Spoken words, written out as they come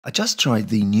I just tried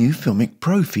the new FiLMiC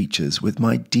Pro features with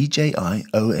my DJI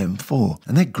OM4,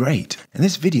 and they're great. In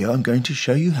this video, I'm going to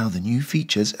show you how the new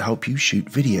features help you shoot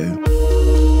video.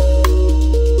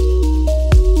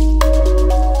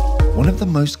 One of the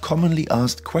most commonly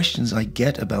asked questions I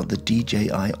get about the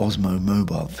DJI Osmo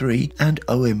Mobile 3 and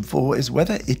OM4 is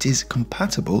whether it is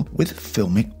compatible with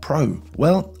FiLMiC Pro.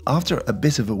 Well, after a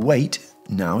bit of a wait,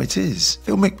 now it is.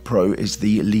 FiLMiC Pro is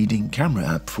the leading camera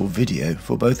app for video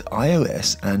for both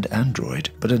iOS and Android,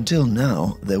 but until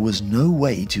now there was no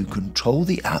way to control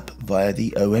the app via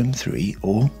the OM3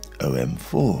 or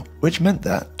OM4, which meant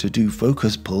that to do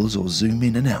focus pulls or zoom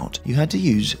in and out, you had to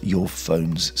use your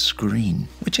phone's screen,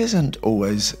 which isn't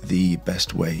always the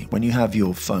best way when you have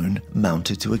your phone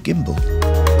mounted to a gimbal.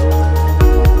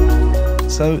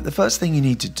 So the first thing you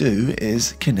need to do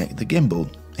is connect the gimbal.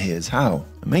 Here's how.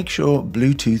 Make sure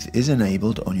Bluetooth is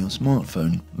enabled on your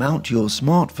smartphone. Mount your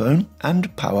smartphone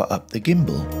and power up the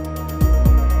gimbal.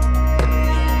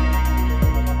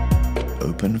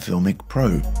 Open FiLMiC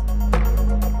Pro.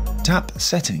 Tap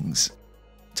Settings.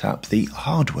 Tap the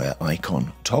hardware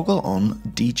icon. Toggle on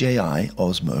DJI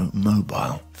Osmo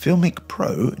Mobile. FiLMiC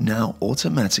Pro now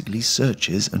automatically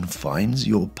searches and finds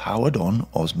your powered-on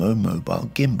Osmo Mobile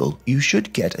gimbal. You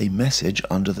should get a message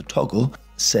under the toggle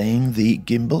saying the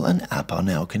gimbal and app are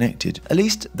now connected. At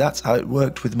least that's how it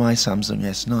worked with my Samsung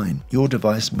S9. Your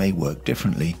device may work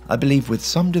differently. I believe with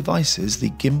some devices the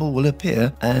gimbal will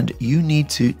appear and you need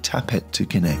to tap it to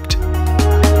connect.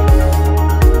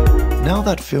 Now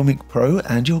that FiLMiC Pro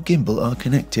and your gimbal are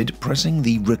connected, pressing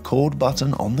the record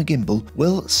button on the gimbal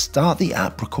will start the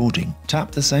app recording.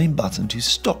 Tap the same button to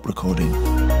stop recording.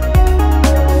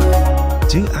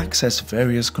 To access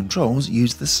various controls,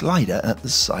 use the slider at the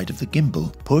side of the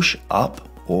gimbal. Push up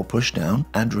or push down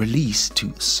and release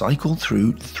to cycle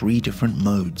through 3 different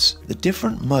modes. The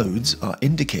different modes are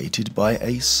indicated by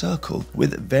a circle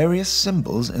with various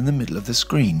symbols in the middle of the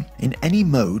screen. In any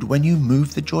mode, when you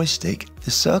move the joystick,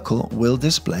 the circle will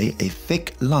display a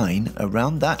thick line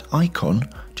around that icon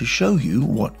to show you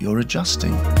what you're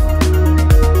adjusting.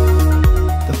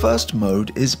 The first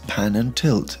mode is pan and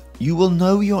tilt. You will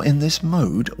know you're in this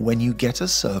mode when you get a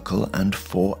circle and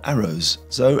 4 arrows.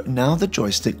 So now the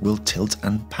joystick will tilt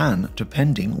and pan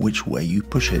depending which way you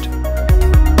push it.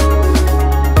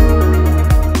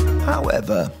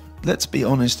 However, let's be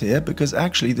honest here, because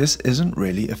actually this isn't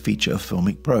really a feature of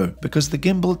FiLMiC Pro, because the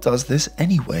gimbal does this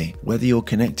anyway, whether you're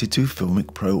connected to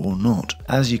FiLMiC Pro or not.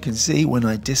 As you can see, when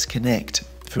I disconnect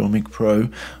FiLMiC Pro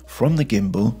from the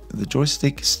gimbal, the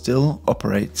joystick still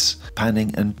operates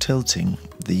panning and tilting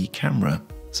the camera.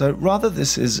 So rather,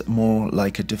 this is more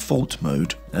like a default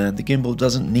mode, and the gimbal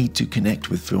doesn't need to connect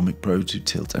with FiLMiC Pro to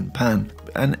tilt and pan.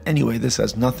 And anyway, this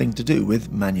has nothing to do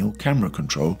with manual camera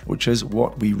control, which is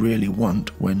what we really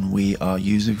want when we are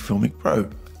using FiLMiC Pro.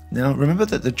 Now remember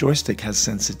that the joystick has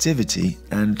sensitivity,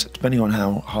 and depending on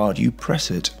how hard you press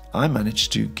it, I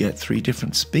managed to get 3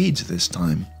 different speeds this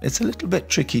time. It's a little bit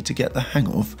tricky to get the hang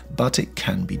of, but it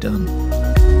can be done.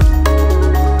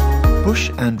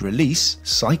 Push and release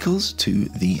cycles to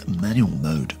the manual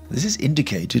mode. This is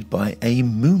indicated by a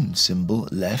moon symbol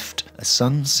left, a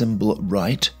sun symbol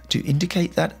right, to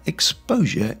indicate that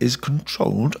exposure is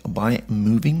controlled by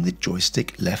moving the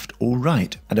joystick left or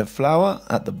right, and a flower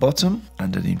at the bottom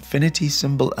and an infinity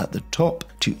symbol at the top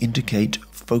to indicate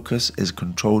focus is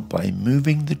controlled by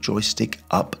moving the joystick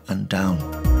up and down.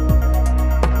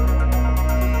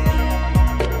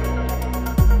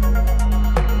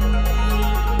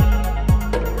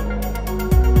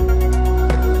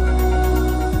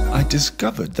 I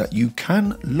discovered that you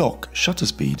can lock shutter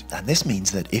speed, and this means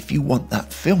that if you want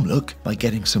that film look by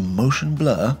getting some motion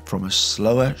blur from a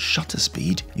slower shutter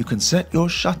speed, you can set your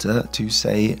shutter to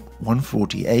say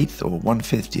 1/48th or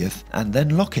 1/50th and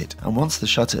then lock it. And once the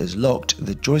shutter is locked,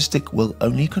 the joystick will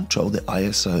only control the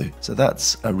ISO. So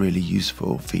that's a really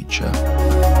useful feature.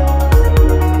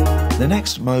 The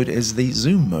next mode is the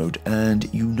zoom mode, and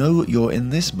you know you're in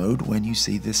this mode when you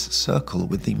see this circle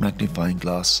with the magnifying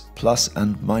glass plus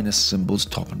and minus symbols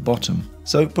top and bottom.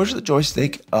 So push the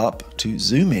joystick up to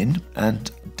zoom in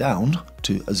and down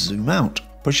to zoom out.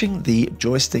 Pushing the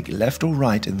joystick left or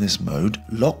right in this mode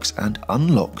locks and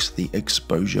unlocks the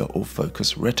exposure or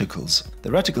focus reticles. The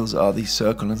reticles are the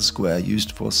circle and square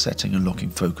used for setting and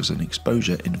locking focus and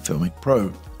exposure in FiLMiC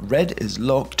Pro. Red is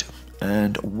locked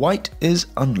and white is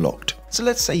unlocked. So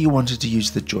let's say you wanted to use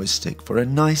the joystick for a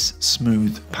nice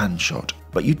smooth pan shot,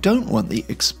 but you don't want the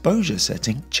exposure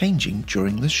setting changing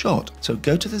during the shot. So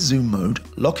go to the zoom mode,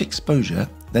 lock exposure,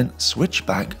 then switch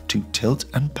back to tilt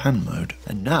and pan mode.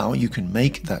 And now you can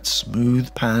make that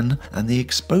smooth pan and the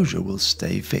exposure will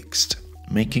stay fixed.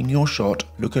 making your shot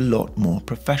look a lot more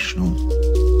professional.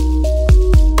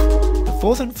 The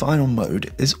fourth and final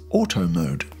mode is auto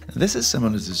mode. This is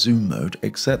similar to zoom mode,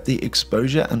 except the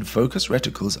exposure and focus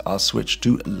reticles are switched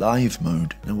to live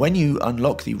mode. And when you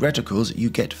unlock the reticles, you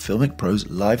get FiLMiC Pro's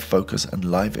live focus and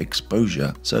live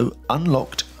exposure. So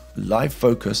unlocked live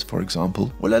focus, for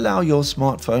example, will allow your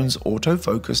smartphone's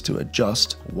autofocus to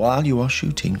adjust while you are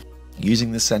shooting,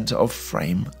 using the center of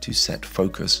frame to set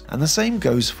focus. And the same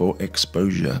goes for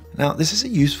exposure. Now, this is a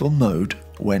useful mode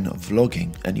when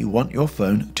vlogging and you want your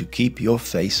phone to keep your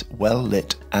face well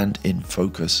lit and in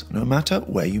focus, no matter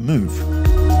where you move.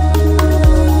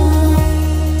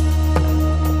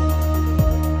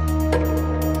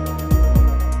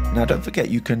 Now don't forget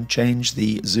you can change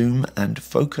the zoom and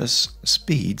focus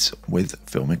speeds with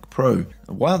FiLMiC Pro.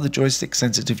 While the joystick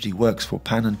sensitivity works for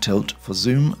pan and tilt, for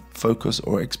zoom, focus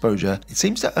or exposure, it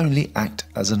seems to only act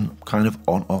as a kind of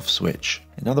on-off switch.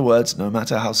 In other words, no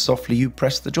matter how softly you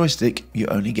press the joystick, you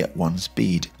only get one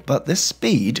speed. But this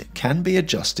speed can be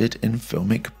adjusted in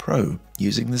FiLMiC Pro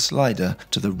using the slider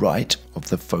to the right of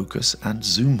the focus and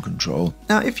zoom control.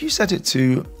 Now, if you set it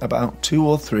to about 2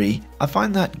 or 3, I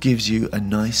find that gives you a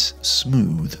nice,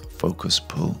 smooth focus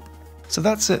pull. So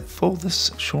that's it for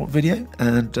this short video,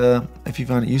 and if you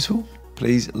found it useful,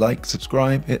 please like,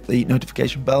 subscribe, hit the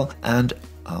notification bell, and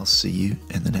I'll see you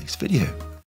in the next video.